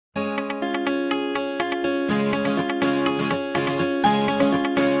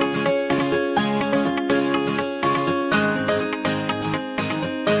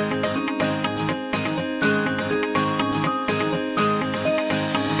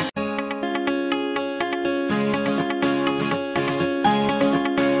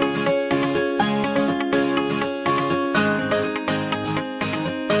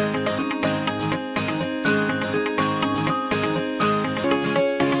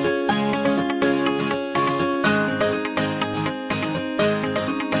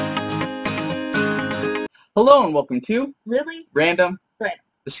Hello and welcome to Really Random, Random.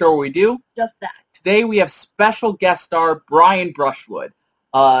 the show where we do Just that. Today we have special guest star Brian Brushwood.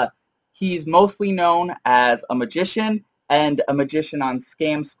 He's mostly known as a magician and a magician on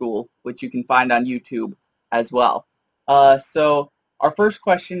Scam School, which you can find on YouTube as well. So our first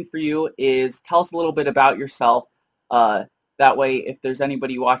question for you is, tell us a little bit about yourself. That way, if there's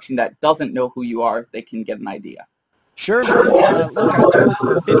anybody watching that doesn't know who you are, they can get an idea. Sure. Look, I toured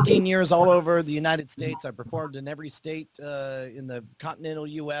for 15 years all over the United States. I performed in every state in the continental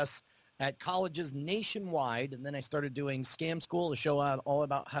U.S. at colleges nationwide, and then I started doing Scam School, a show all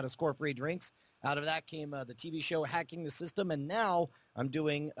about how to score free drinks. Out of that came the TV show Hacking the System, and now I'm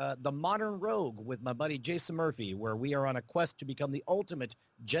doing The Modern Rogue with my buddy Jason Murphy, where we are on a quest to become the ultimate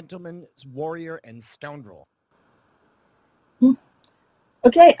gentleman, warrior, and scoundrel.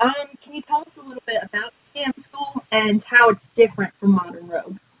 Okay, can you tell us a little bit about Scam School and how it's different from Modern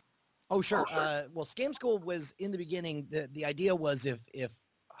Rogue? Oh, sure. Well, Scam School was, in the beginning, the idea was if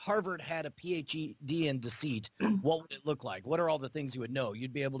Harvard had a PhD in deceit, what would it look like? What are all the things you would know?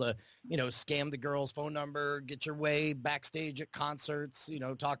 You'd be able to, scam the girl's phone number, get your way backstage at concerts,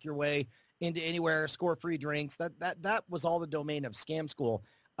 talk your way into anywhere, score free drinks. That was all the domain of Scam School.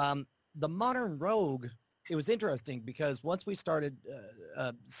 The Modern Rogue, it was interesting because once we started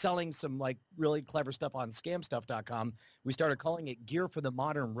selling some really clever stuff on scamstuff.com, we started calling it Gear for the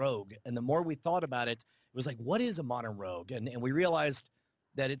Modern Rogue. And the more we thought about it, it was like, what is a modern rogue? And we realized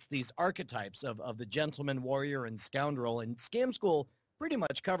that it's these archetypes of the gentleman, warrior, and scoundrel. And Scam School pretty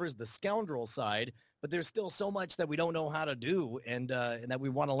much covers the scoundrel side, but there's still so much that we don't know how to do and that we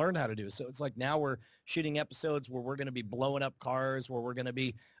want to learn how to do. So it's like now we're shooting episodes where we're going to be blowing up cars, where we're going to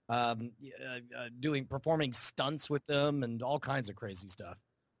be performing stunts with them and all kinds of crazy stuff.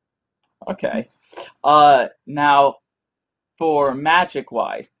 Okay. Now, for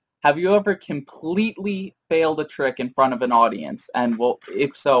magic-wise, have you ever completely failed a trick in front of an audience? And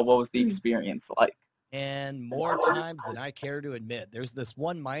if so, what was the experience like? And more times than I care to admit. There's this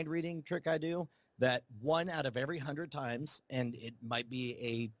one mind-reading trick I do that 1 out of every 100 times, and it might be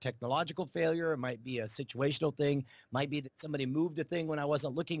a technological failure, it might be a situational thing, might be that somebody moved a thing when I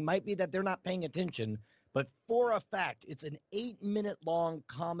wasn't looking, might be that they're not paying attention, but for a fact, it's an 8-minute long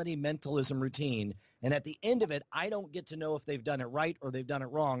comedy mentalism routine, and at the end of it, I don't get to know if they've done it right or they've done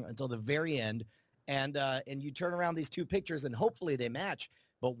it wrong until the very end, and you turn around these two pictures and hopefully they match,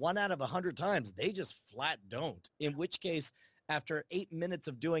 but 1 out of 100 times, they just flat don't, in which case, after 8 minutes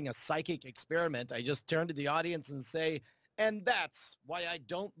of doing a psychic experiment, I just turn to the audience and say, and that's why I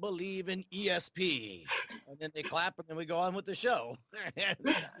don't believe in ESP. And then they clap, and then we go on with the show.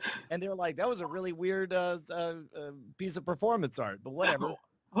 And they're like, that was a really weird piece of performance art, but whatever.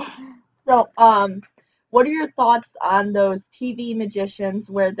 So, what are your thoughts on those TV magicians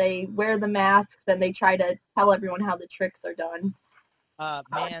where they wear the masks and they try to tell everyone how the tricks are done?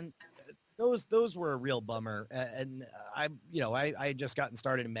 Man, those were a real bummer, and I had just gotten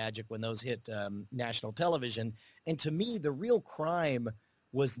started in magic when those hit national television, and to me, the real crime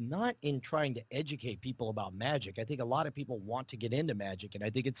was not in trying to educate people about magic. I think a lot of people want to get into magic, and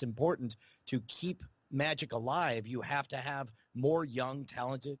I think it's important to keep magic alive. You have to have more young,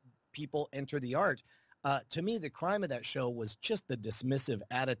 talented people enter the art. To me, the crime of that show was just the dismissive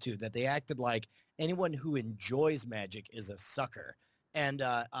attitude that they acted like anyone who enjoys magic is a sucker. And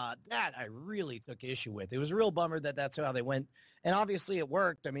that I really took issue with. It was a real bummer that that's how they went. And obviously it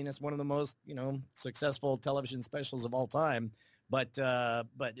worked. I mean, it's one of the most, successful television specials of all time. But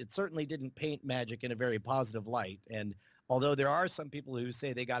it certainly didn't paint magic in a very positive light. And although there are some people who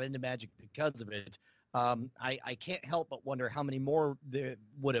say they got into magic because of it, I can't help but wonder how many more there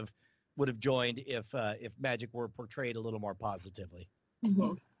would have joined if magic were portrayed a little more positively.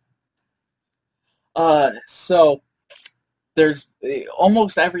 Mm-hmm. So there's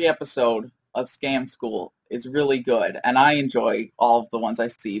almost every episode of Scam School is really good, and I enjoy all of the ones I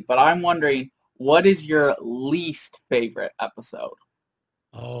see, but I'm wondering, what is your least favorite episode?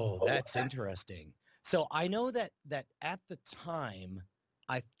 Oh, that's interesting. So I know that at the time,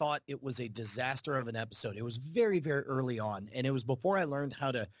 I thought it was a disaster of an episode. It was very, very early on, and it was before I learned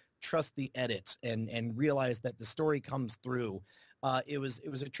how to trust the edit and realize that the story comes through. It was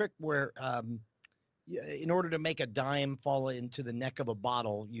a trick where in order to make a dime fall into the neck of a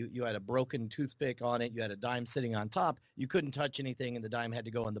bottle, you had a broken toothpick on it, you had a dime sitting on top, you couldn't touch anything, and the dime had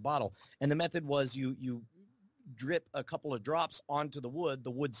to go in the bottle. And the method was you drip a couple of drops onto the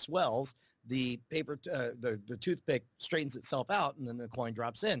wood swells, the paper, the toothpick straightens itself out, and then the coin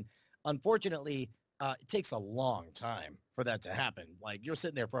drops in. Unfortunately, it takes a long time for that to happen. Like, you're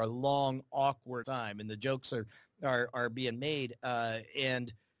sitting there for a long, awkward time, and the jokes are being made,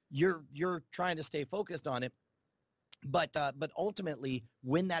 and you're trying to stay focused on it. But ultimately,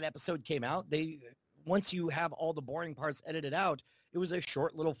 when that episode came out, once you have all the boring parts edited out, it was a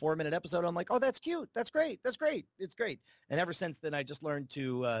short little 4-minute episode. I'm like, oh, that's cute. That's great. That's great. It's great. And ever since then, I just learned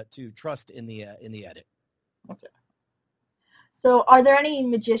to trust in the edit. Okay. So are there any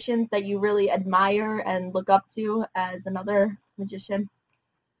magicians that you really admire and look up to as another magician?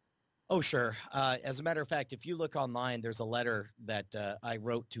 Oh, sure. As a matter of fact, if you look online, there's a letter that I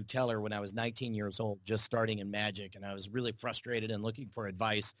wrote to Teller when I was 19 years old, just starting in magic, and I was really frustrated and looking for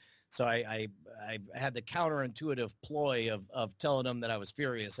advice. So I had the counterintuitive ploy of telling him that I was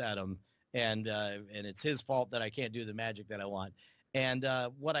furious at him, and it's his fault that I can't do the magic that I want. And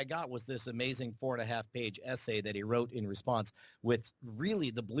what I got was this amazing 4.5-page essay that he wrote in response with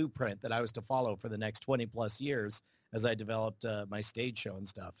really the blueprint that I was to follow for the next 20-plus years as I developed my stage show and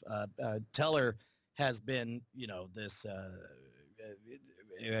stuff. Teller has been, this,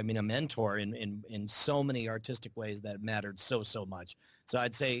 a mentor in so many artistic ways that mattered so much. So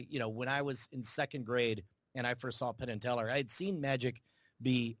I'd say, when I was in second grade and I first saw Penn and Teller, I'd seen magic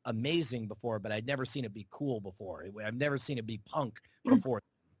be amazing before, but I'd never seen it be cool before. I've never seen it be punk before.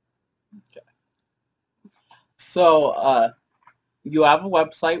 Okay. So you have a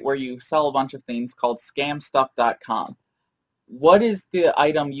website where you sell a bunch of things called scamstuff.com. What is the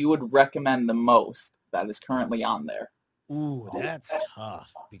item you would recommend the most that is currently on there? Ooh, that's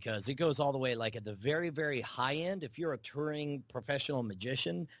tough because it goes all the way like at the very, very high end. If you're a touring professional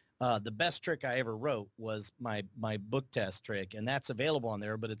magician, the best trick I ever wrote was my book test trick, and that's available on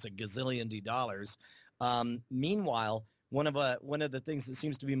there, but it's a gazillion dollars. Meanwhile, one of the things that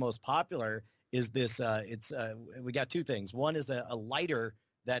seems to be most popular is this. We got two things. One is a lighter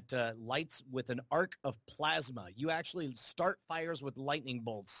that lights with an arc of plasma. You actually start fires with lightning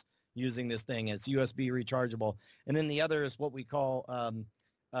bolts using this thing. It's USB rechargeable. And then the other is what we call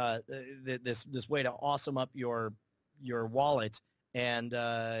this way to awesome up your wallet. And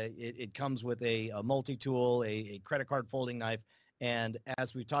it comes with a multi-tool, a credit card folding knife, and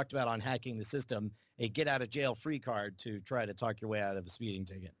as we talked about on hacking the system, a get-out-of-jail-free card to try to talk your way out of a speeding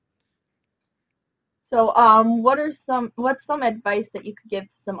ticket. So what's some advice that you could give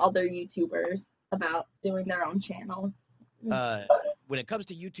to some other YouTubers about doing their own channel? When it comes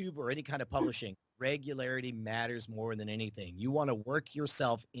to YouTube or any kind of publishing, regularity matters more than anything. You want to work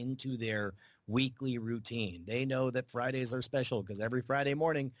yourself into their weekly routine. They know that Fridays are special because every Friday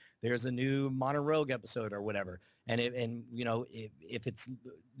morning there's a new Modern Rogue episode or whatever. And if it's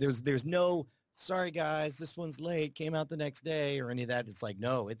there's no sorry guys, this one's late, came out the next day or any of that. It's like,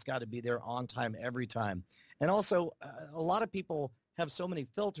 no, it's got to be there on time every time. And also a lot of people have so many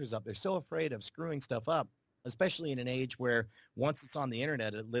filters up. They're so afraid of screwing stuff up, especially in an age where once it's on the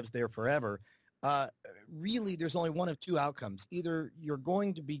internet, it lives there forever. Really, there's only one of two outcomes. Either you're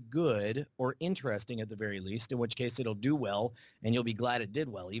going to be good or interesting at the very least, in which case it'll do well and you'll be glad it did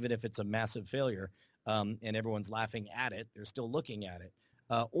well, even if it's a massive failure and everyone's laughing at it, they're still looking at it.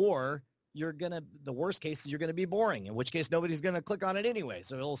 Or the worst case is you're going to be boring, in which case nobody's going to click on it anyway.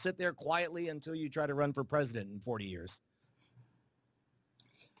 So it'll sit there quietly until you try to run for president in 40 years.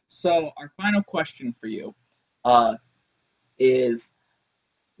 So our final question for you is,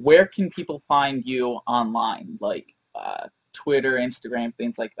 where can people find you online, like Twitter, Instagram,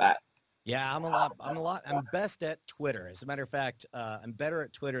 things like that? Yeah, I'm best at Twitter. As a matter of fact, I'm better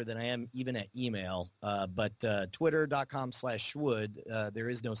at Twitter than I am even at email. But twitter.com/Schwood, there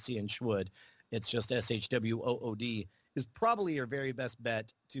is no C in Schwood. It's just SHWOOD, is probably your very best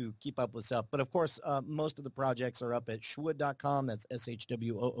bet to keep up with stuff. But of course, most of the projects are up at Schwood.com. That's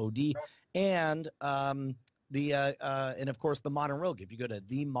SHWOOD. And and of course the Modern Rogue. If you go to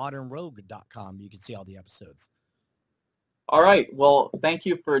themodernrogue.com, you can see all the episodes. All right. Well, thank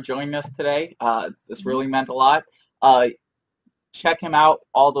you for joining us today. This really meant a lot. Check him out,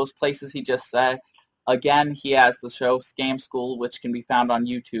 all those places he just said. Again, he has the show Scam School, which can be found on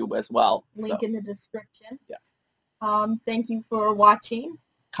YouTube as well. Link in the description. Yes. Thank you for watching,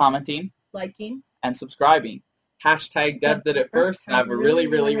 commenting, liking, and subscribing. #Deb did it first. Have a really,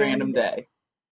 really random day.